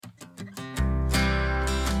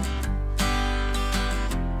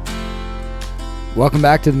Welcome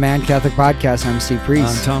back to the Man Catholic Podcast. I'm Steve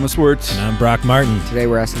Priest. I'm Thomas Wirtz. And I'm Brock Martin. Today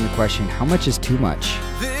we're asking the question, how much is too much?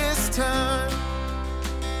 This time.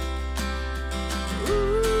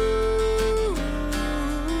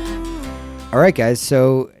 All right, guys.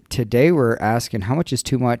 So today we're asking how much is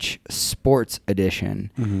too much sports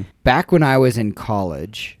edition. Mm-hmm. Back when I was in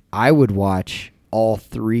college, I would watch all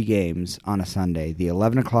three games on a Sunday, the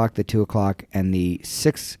 11 o'clock, the 2 o'clock, and the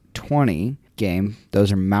 6:20 game.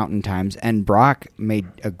 Those are mountain times. And Brock made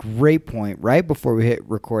a great point right before we hit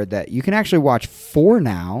record that you can actually watch four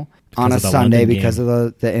now on a Sunday because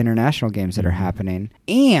of the international games that are happening.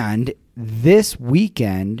 And this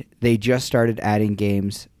weekend, they just started adding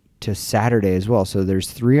games to Saturday as well. So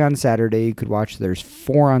there's 3 on Saturday you could watch. There's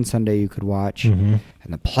 4 on Sunday you could watch. Mm-hmm.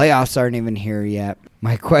 And the playoffs aren't even here yet.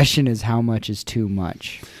 My question is, how much is too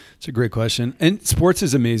much? It's a great question. And sports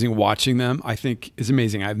is amazing. Watching them, I think, is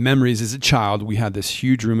amazing. I have memories as a child. We had this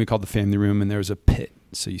huge room we called the family room, and there was a pit.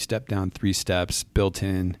 So you step down 3 steps, built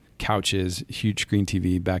in, couches, huge screen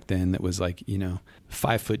TV back then that was like,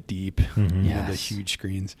 5 foot deep, the huge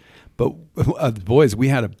screens. But the boys, we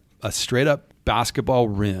had a straight up basketball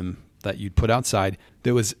rim that you'd put outside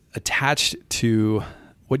that was attached to,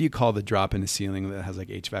 what do you call the drop in the ceiling that has like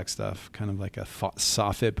HVAC stuff? Kind of like a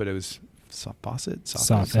soffit, but it was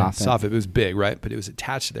soffit. It was big, right? But it was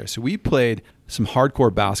attached there. So we played some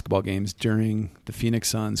hardcore basketball games during the Phoenix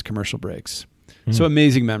Suns commercial breaks. So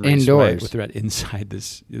amazing memories. Indoors. Right? With that inside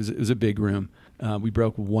this, it was a big room. We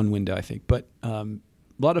broke one window, I think, but a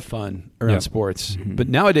lot of fun around sports. Mm-hmm. But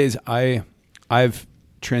nowadays, I've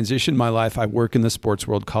transitioned my life. I work in the sports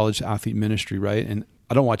world, college athlete ministry, right? And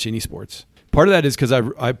I don't watch any sports. Part of that is because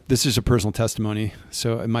this is a personal testimony,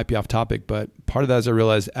 so it might be off topic, but part of that is I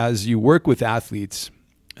realized as you work with athletes,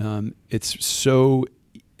 it's so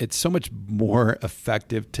much more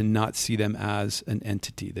effective to not see them as an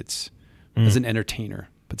entity that's as an entertainer,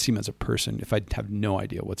 but see them as a person. If I have no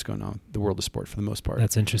idea what's going on in the world of sport for the most part.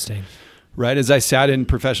 That's interesting. Right. As I sat in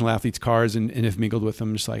professional athletes' cars and have mingled with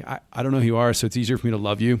them, just like, I don't know who you are, so it's easier for me to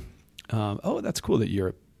love you. That's cool that you're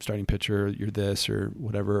a starting pitcher, you're this or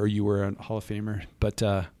whatever, or you were a Hall of Famer. But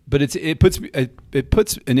it puts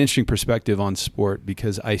an interesting perspective on sport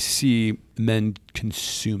because I see men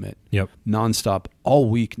consume it nonstop all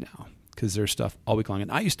week now because there's stuff all week long.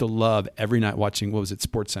 And I used to love every night watching,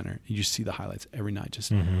 Sports Center. You just see the highlights every night,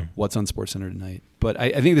 just what's on Sports Center tonight. But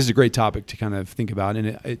I think this is a great topic to kind of think about,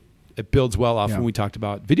 and it builds well off when we talked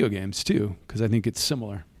about video games too, because I think it's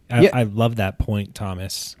similar. I love that point,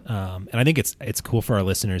 Thomas. And I think it's cool for our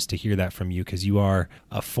listeners to hear that from you because you are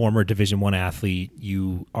a former Division I athlete.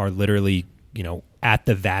 You are literally, at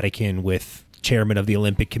the Vatican with chairman of the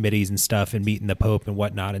Olympic committees and stuff and meeting the Pope and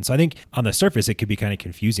whatnot. And so I think on the surface, it could be kind of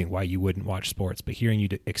confusing why you wouldn't watch sports, but hearing you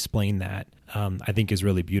explain that, I think is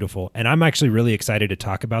really beautiful. And I'm actually really excited to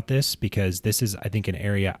talk about this because this is, I think, an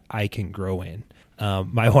area I can grow in.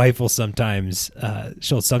 My wife will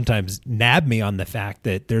she'll sometimes nab me on the fact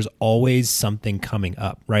that there's always something coming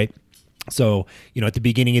up, right? So, at the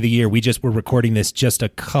beginning of the year, we're recording this just a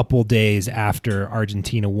couple days after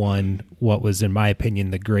Argentina won what was, in my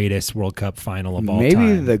opinion, the greatest World Cup final of all time.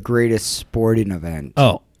 Maybe the greatest sporting event.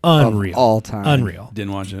 Oh, unreal. Of all time. Unreal.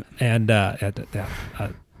 Didn't watch it. And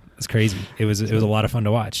it's crazy. It was a lot of fun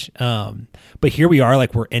to watch. But here we are,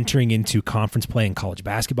 like we're entering into conference play and college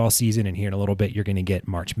basketball season, and here in a little bit you're going to get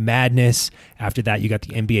March Madness. After that, you got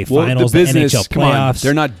the NBA Finals, the NHL playoffs.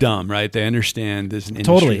 They're not dumb, right? They understand this industry.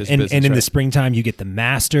 Totally. This and business, in right? the springtime, you get the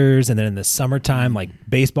Masters, and then in the summertime, like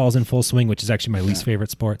baseball's in full swing, which is actually my least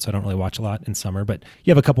favorite sport, so I don't really watch a lot in summer. But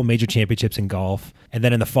you have a couple major championships in golf, and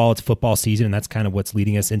then in the fall, it's football season, and that's kind of what's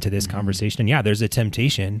leading us into this conversation. And yeah, there's a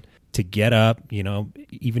temptation to get up,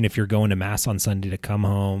 even if you're going to mass on Sunday, to come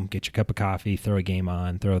home, get your cup of coffee, throw a game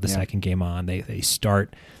on, throw the second game on. They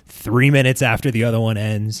start 3 minutes after the other one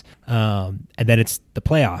ends. And then it's the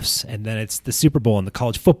playoffs, and then it's the Super Bowl and the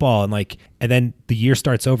college football, and then the year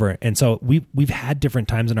starts over. And so we've had different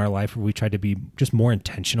times in our life where we tried to be just more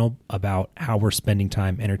intentional about how we're spending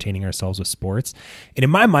time entertaining ourselves with sports. And in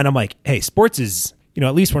my mind, I'm like, hey, sports is,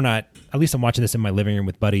 at least I'm watching this in my living room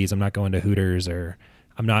with buddies. I'm not going to Hooters or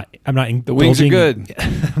I'm not indulging. The wings are good.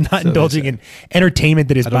 I'm not indulging in entertainment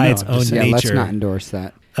that is by its own nature. Yeah, let's not endorse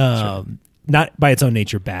that. Not by its own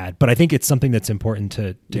nature bad, but I think it's something that's important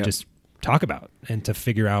to just talk about and to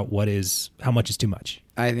figure out how much is too much.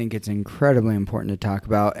 I think it's incredibly important to talk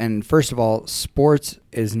about. And first of all, sports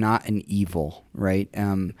is not an evil, right?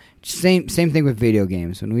 Same thing with video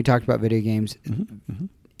games. When we talked about video games,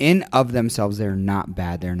 in of themselves, they're not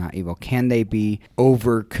bad. They're not evil. Can they be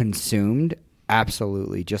over-consumed?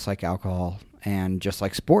 Absolutely, just like alcohol and just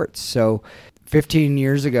like sports. So 15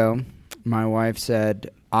 years ago, my wife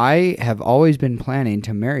said, I have always been planning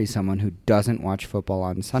to marry someone who doesn't watch football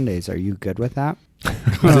on Sundays. Are you good with that?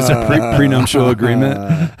 Is this a prenuptial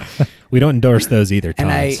agreement? We don't endorse those either, And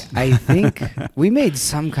Thomas. I think we made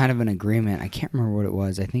some kind of an agreement. I can't remember what it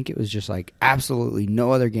was. I think it was just like absolutely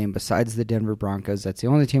no other game besides the Denver Broncos. That's the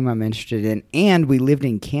only team I'm interested in. And we lived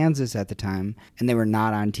in Kansas at the time, and they were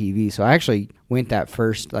not on TV. So I actually went that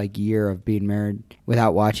first year of being married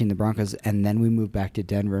without watching the Broncos, and then we moved back to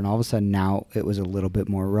Denver, and all of a sudden now it was a little bit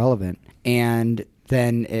more relevant. And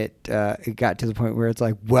then it got to the point where it's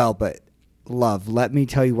like, well, but love, let me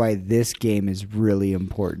tell you why this game is really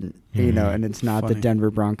important, and it's not Funny. the Denver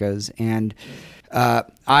Broncos. And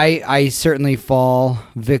I certainly fall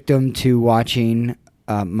victim to watching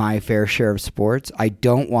my fair share of sports. I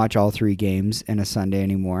don't watch all 3 games in a Sunday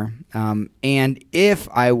anymore. And if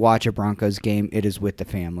I watch a Broncos game, it is with the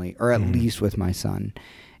family, or at least with my son.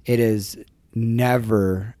 It is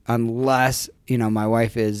never, unless, my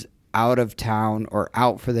wife is out of town or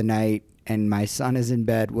out for the night, and my son is in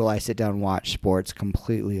bed, will I sit down and watch sports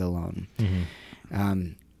completely alone.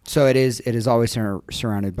 So it is always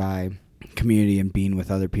surrounded by community and being with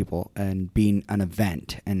other people and being an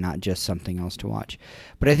event and not just something else to watch.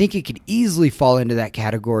 But I think it could easily fall into that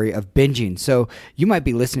category of binging. So you might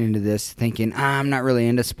be listening to this thinking, I'm not really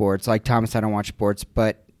into sports. Like Thomas, I don't watch sports,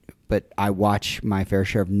 but I watch my fair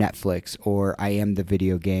share of Netflix, or I am the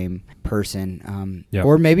video game person. Yep.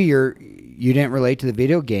 Or maybe you didn't relate to the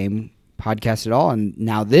video game podcast at all, and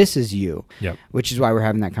now this is you. Yep. Which is why we're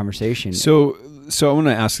having that conversation. So I want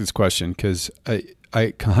to ask this question because I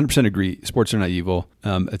 100% agree. Sports are not evil.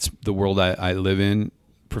 It's the world I live in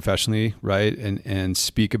professionally, right? And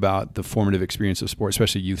speak about the formative experience of sports,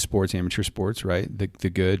 especially youth sports, amateur sports, right? The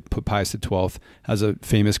good. Pius XII has a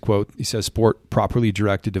famous quote. He says, "Sport properly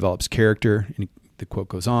directed develops character." And the quote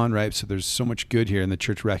goes on, right? So there's so much good here, and the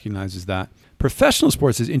church recognizes that. Professional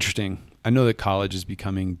sports is interesting. I know that college is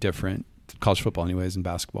becoming different. College football anyways, and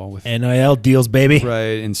basketball with NIL deals, baby.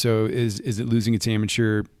 right. And so is it losing its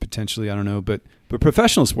amateur potentially? I don't know, but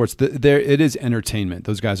professional sports, there it is entertainment.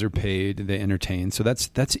 Those guys are paid, they entertain. So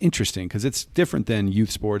that's interesting because it's different than youth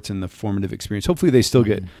sports and the formative experience. Hopefully they still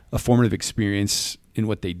get a formative experience in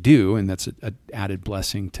what they do, and that's an added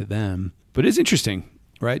blessing to them. But it's interesting,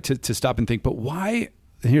 right, to stop and think, but why,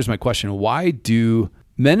 and here's my question, why do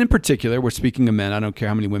men in particular, we're speaking of men, I don't care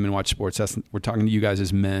how many women watch sports, we're talking to you guys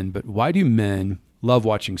as men, but why do men love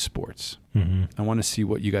watching sports? I want to see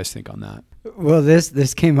what you guys think on that. Well,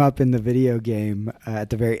 this came up in the video game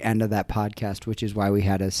at the very end of that podcast, which is why we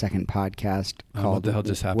had a second podcast called What the Hell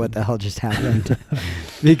Just Happened? What the Hell Just Happened?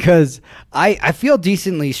 Because I feel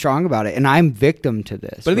decently strong about it, and I'm victim to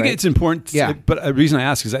this. But I think right? it's important. Yeah. But a reason I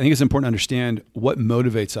ask is I think it's important to understand what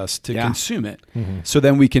motivates us to Yeah. consume it. So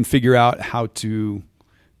then we can figure out how to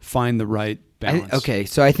find the right balance. Okay,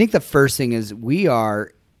 so I think the first thing is we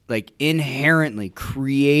are inherently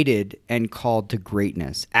created and called to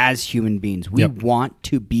greatness as human beings. We want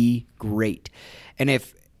to be great. And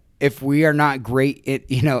if we are not great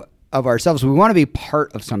of ourselves, we want to be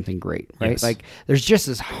part of something great, right? Yes. There's just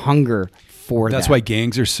this hunger for that. That's why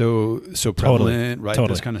gangs are so prevalent, right? Totally.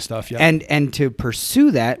 This kind of stuff. Yeah. And to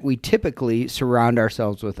pursue that, we typically surround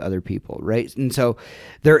ourselves with other people, right? And so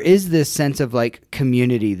there is this sense of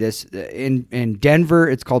community. This in Denver,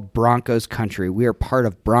 it's called Broncos country. We are part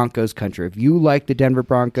of Broncos country. If you like the Denver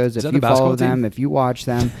Broncos, if that you the follow basketball team? them, if you watch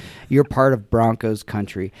them, you're part of Broncos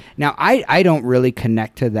country. Now, I don't really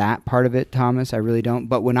connect to that part of it, Thomas. I really don't.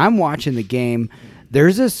 But when I'm watching the game,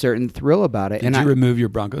 there's a certain thrill about it. Did you remove your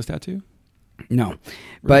Broncos tattoo? No,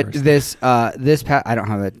 but Reverse. this past, I don't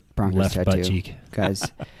have a Broncos Left tattoo, butt cheek.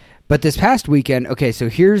 guys. But this past weekend, okay, so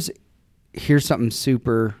here's something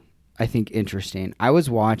super, I think, interesting. I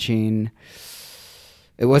was watching.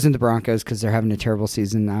 It wasn't the Broncos because they're having a terrible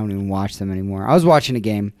season. I don't even watch them anymore. I was watching a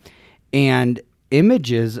game, and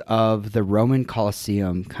images of the Roman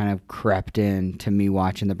Colosseum kind of crept in to me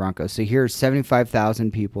watching the Broncos. So here's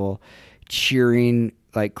 75,000 people cheering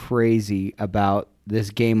like crazy about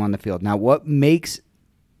this game on the field. Now, what makes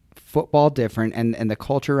football different and the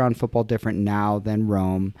culture around football different now than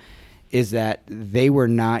Rome is that they were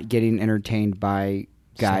not getting entertained by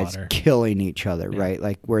guys Slaughter. killing each other, right?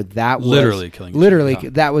 Where that was Literally killing each literally other,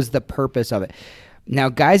 yeah. that was the purpose of it. Now,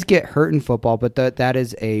 guys get hurt in football, but that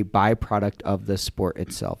is a byproduct of the sport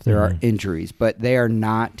itself. There are injuries, but they are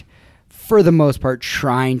not, for the most part,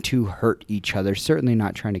 trying to hurt each other, certainly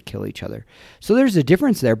not trying to kill each other. So there's a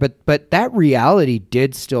difference there, but that reality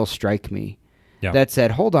did still strike me. Yeah. That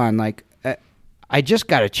said, hold on, I just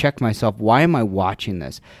got to check myself. Why am I watching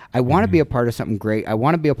this? I want to be a part of something great. I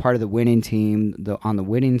want to be a part of the winning team, on the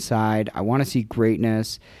winning side. I want to see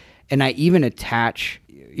greatness. And I even attach,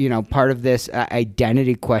 part of this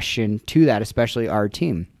identity question to that, especially our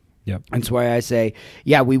team. Yep. That's why I say,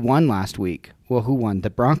 yeah, we won last week. Well, who won? The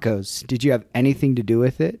Broncos. Did you have anything to do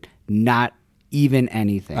with it? Not even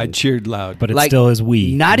anything. I cheered loud. But it still is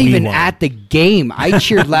we. Not we even won. at the game. I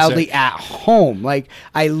cheered loudly at home. Like,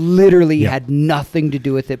 I literally had nothing to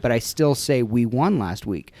do with it, but I still say we won last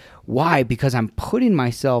week. Why? Because I'm putting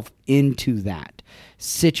myself into that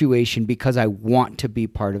situation because I want to be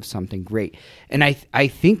part of something great. And I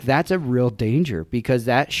think that's a real danger because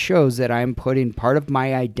that shows that I'm putting part of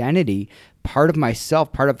my identity, part of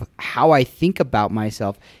myself, part of how I think about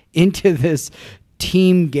myself into this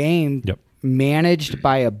team game managed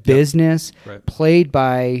by a business, played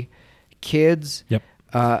by kids,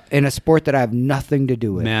 in a sport that I have nothing to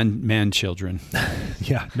do with. Man children.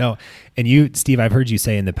 Yeah, no. And you, Steve, I've heard you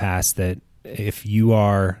say in the past that if you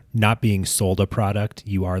are not being sold a product,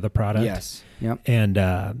 you are the product. Yes. Yep.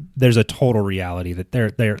 And there's a total reality that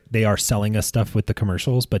they are selling us stuff with the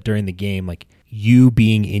commercials, but during the game, like you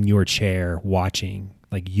being in your chair watching,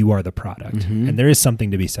 like you are the product. Mm-hmm. And there is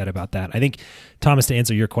something to be said about that. I think, Thomas, to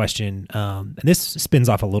answer your question, and this spins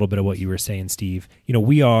off a little bit of what you were saying, Steve,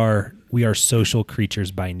 we are social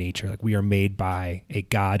creatures by nature. Like we are made by a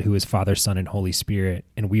God who is Father, Son, and Holy Spirit,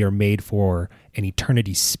 and we are made for an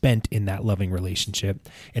eternity spent in that loving relationship.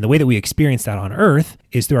 And the way that we experience that on earth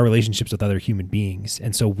is through our relationships with other human beings.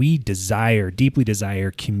 And so we deeply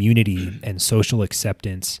desire community and social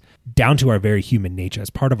acceptance down to our very human nature as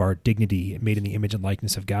part of our dignity made in the image and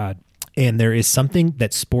likeness of God. And there is something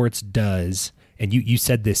that sports does, and you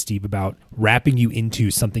said this, Steve, about wrapping you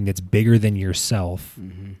into something that's bigger than yourself.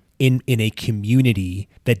 Mm-hmm. In a community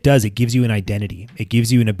that it gives you an identity. It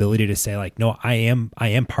gives you an ability to say like, no, I am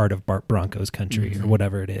part of Broncos country or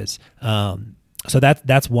whatever it is. So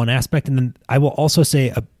that's one aspect. And then I will also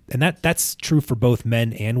say, and that's true for both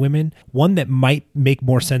men and women. One that might make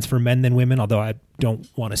more sense for men than women, although I don't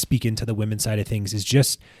want to speak into the women's side of things, is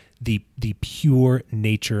just the pure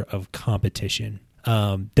nature of competition.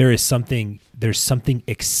 There's something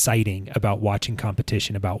exciting about watching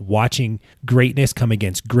competition, about watching greatness come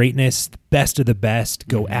against greatness, the best of the best,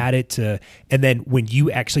 go at it and then when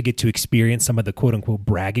you actually get to experience some of the quote unquote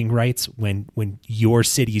bragging rights, when your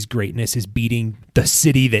city's greatness is beating the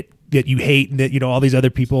city that you hate and that, all these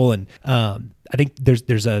other people. And, I think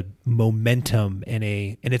there's a momentum and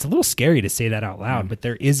it's a little scary to say that out loud, but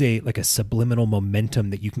there is a subliminal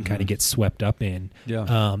momentum that you can kind of get swept up in,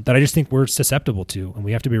 that I just think we're susceptible to, and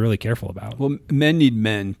we have to be really careful about. Well, men need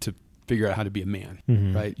men to figure out how to be a man,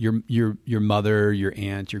 right? Your mother, your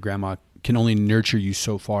aunt, your grandma can only nurture you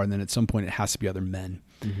so far, and then at some point it has to be other men.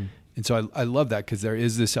 Mm-hmm. And so I love that because there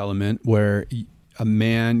is this element where a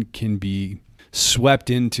man can be swept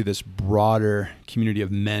into this broader community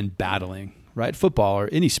of men battling. Right, football or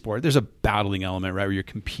any sport, there's a battling element, right, where you're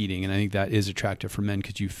competing, and I think that is attractive for men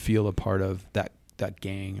because you feel a part of that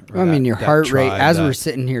gang. Your heart rate, as we're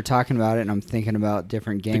sitting here talking about it, and I'm thinking about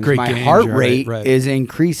different games, my games, heart rate right. is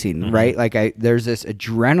increasing, right? Like there's this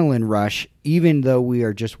adrenaline rush, even though we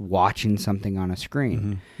are just watching something on a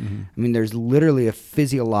screen. I mean, there's literally a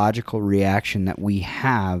physiological reaction that we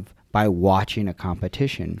have by watching a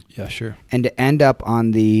competition. Yeah, sure. And to end up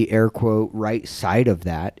on the air quote right side of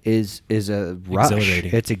that is a rush.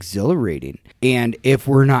 Exhilarating. It's exhilarating. And if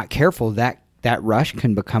we're not careful, that rush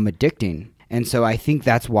can become addicting. And so I think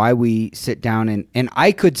that's why we sit down and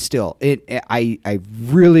I could still, I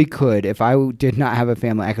really could, if I did not have a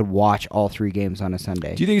family, I could watch all 3 games on a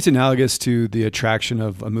Sunday. Do you think it's analogous to the attraction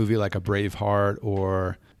of a movie like a Braveheart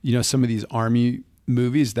or, some of these army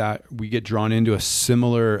movies that we get drawn into a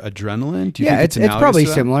similar adrenaline? Do you think it's probably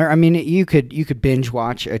similar. I mean, you could binge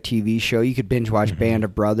watch a TV show. You could binge watch Band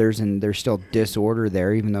of Brothers, and there's still disorder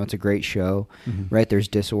there, even though it's a great show, right? There's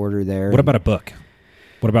disorder there. What about a book?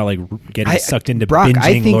 What about getting sucked into Brock,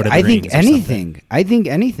 binging Lord of the Rings? I think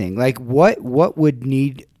anything. Like what would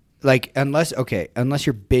need, like unless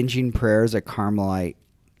you're binging prayers at Carmelite,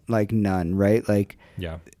 like none, right? Like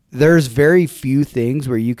there's very few things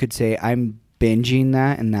where you could say I'm binging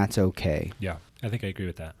that and that's okay. Yeah, I think I agree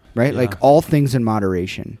with that. Right? Yeah. Like all things in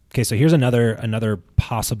moderation. Okay, so here's another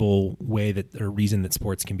possible way or reason that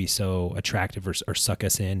sports can be so attractive or suck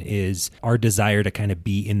us in is our desire to kind of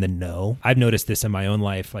be in the know. I've noticed this in my own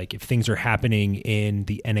life. Like if things are happening in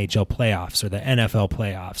the NHL playoffs or the NFL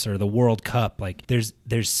playoffs or the World Cup, like there's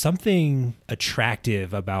something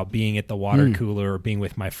attractive about being at the water cooler or being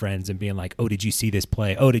with my friends and being like, oh, did you see this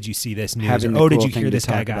play? Oh, did you see this news? Or, oh, did you hear this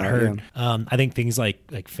guy got hurt? Yeah. I think things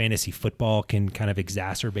like fantasy football can kind of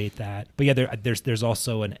exacerbate debate that. But yeah, there's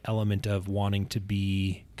also an element of wanting to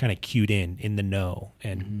be kind of cued in the know.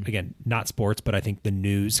 And again, not sports, but I think the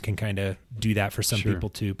news can kind of do that for some people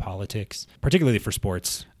too, politics, particularly for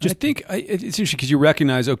sports. I think it's interesting because you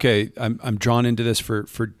recognize, okay, I'm drawn into this for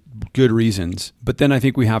good reasons. But then I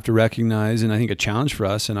think we have to recognize, and I think a challenge for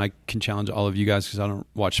us, and I can challenge all of you guys because I don't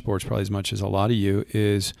watch sports probably as much as a lot of you,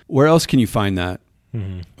 is where else can you find that?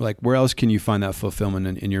 Like, where else can you find that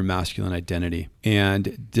fulfillment in your masculine identity?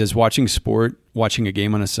 And does watching a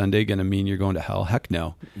game on a Sunday going to mean you're going to hell? Heck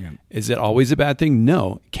no. Yeah. Is it always a bad thing?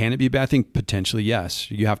 No. Can it be a bad thing? Potentially, yes.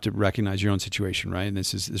 You have to recognize your own situation, right? And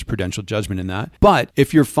there's prudential judgment in that. But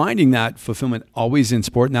if you're finding that fulfillment always in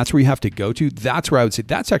sport, and that's where you have to go to, that's where I would say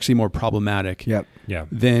that's actually more problematic. Yep. Yeah.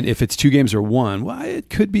 Than if it's 2 games or 1. Well, it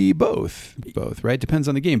could be both, right? Depends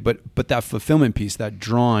on the game. But that fulfillment piece, that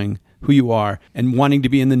drawing who you are and wanting to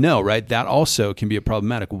be in the know, right? That also can be a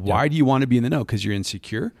problematic. Why do you want to be in the know? Because you're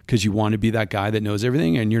insecure? Because you want to be that guy that knows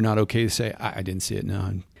everything and you're not okay to say, I didn't see it.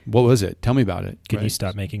 No. What was it? Tell me about it. Can you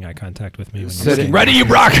stop making eye contact with me? Ready, you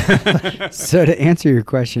Brock. So to answer your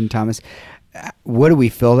question, Thomas, what do we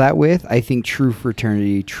fill that with? I think true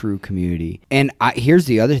fraternity, true community. And here's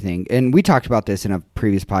the other thing. And we talked about this in a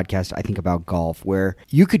previous podcast, I think, about golf, where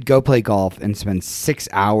you could go play golf and spend 6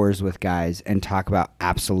 hours with guys and talk about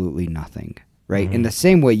absolutely nothing. Right? In the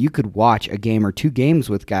same way, you could watch a game or 2 games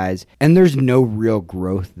with guys and there's no real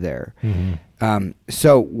growth there.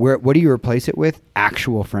 So what do you replace it with?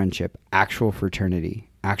 Actual friendship, actual fraternity,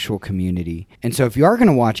 actual community. And so if you are going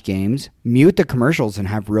to watch games, mute the commercials and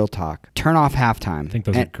have real talk. Turn off halftime. I think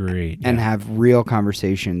those are great. And have real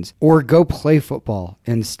conversations. Or go play football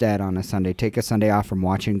instead on a Sunday. Take a Sunday off from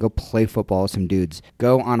watching. Go play football with some dudes.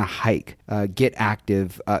 Go on a hike. Get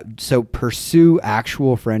active. So pursue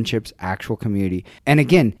actual friendships, actual community. And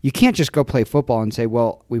again, you can't just go play football and say,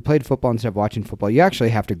 well, we played football instead of watching football. You actually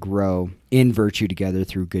have to grow in virtue together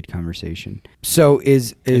through good conversation. So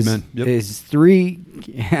is 3,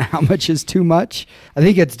 how much is too much? I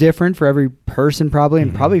think it's different for every person probably,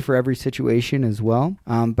 and probably for every situation as well.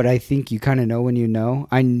 But I think you kind of know when you know.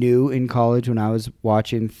 I knew in college when I was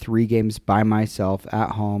watching 3 games by myself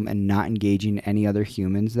at home and not engaging any other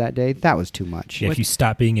humans that day, that was too much. Yeah, if you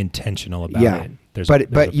stop being intentional about it, there's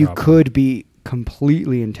but you could be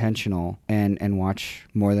completely intentional and watch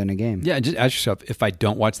more than a game. Yeah, just ask yourself, if I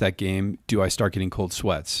don't watch that game, do I start getting cold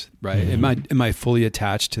sweats? Right? Am I fully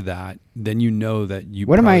attached to that? Then you know that you.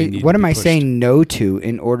 What am I saying no to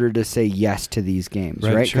in order to say yes to these games?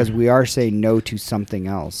 Right? Because we are saying no to something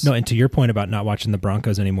else. No, and to your point about not watching the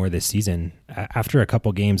Broncos anymore this season, after a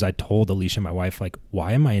couple games, I told Alicia, my wife, like,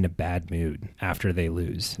 why am I in a bad mood after they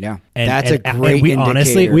lose? Yeah, that's a great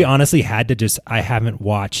indicator. We honestly had to I haven't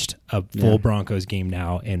watched a full Broncos game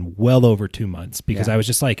now in well over 2 months because I was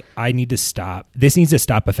just like, I need to stop. This needs to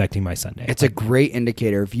stop affecting my Sunday. It's a great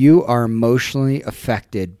indicator. If you are emotionally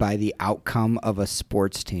affected by the outcome of a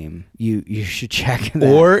sports team, you should check that.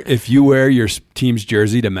 Or if you wear your team's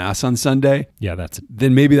jersey to mass on Sunday,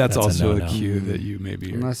 then maybe that's also a cue that you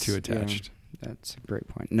maybe are too attached. That's a great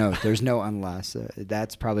point. No, there's no unless.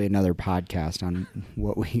 That's probably another podcast on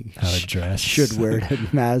what we should wear to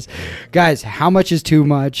mass. Guys, how much is too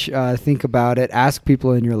much? Think about it. Ask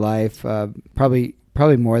people in your life. Probably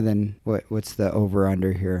more than what's the over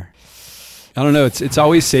under here. I don't know. It's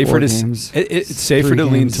always safer it's safer to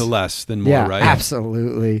lean to less than more, right?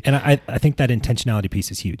 Absolutely. And I think that intentionality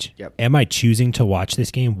piece is huge. Yep. Am I choosing to watch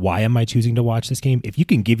this game? Why am I choosing to watch this game? If you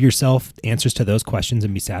can give yourself answers to those questions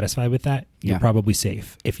and be satisfied with that, you're probably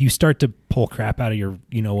safe. If you start to pull crap out of your,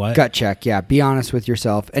 gut check. Yeah. Be honest with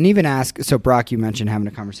yourself and even ask. So Brock, you mentioned having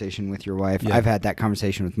a conversation with your wife. Yeah. I've had that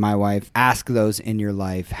conversation with my wife. Ask those in your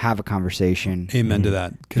life. Have a conversation. Amen to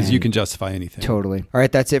that. Because you can justify anything. Totally. All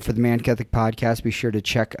right. That's it for the Man Catholic Podcast. Be sure to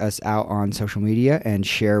check us out on social media and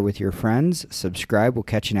share with your friends. Subscribe. We'll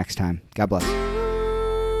catch you next time. God bless.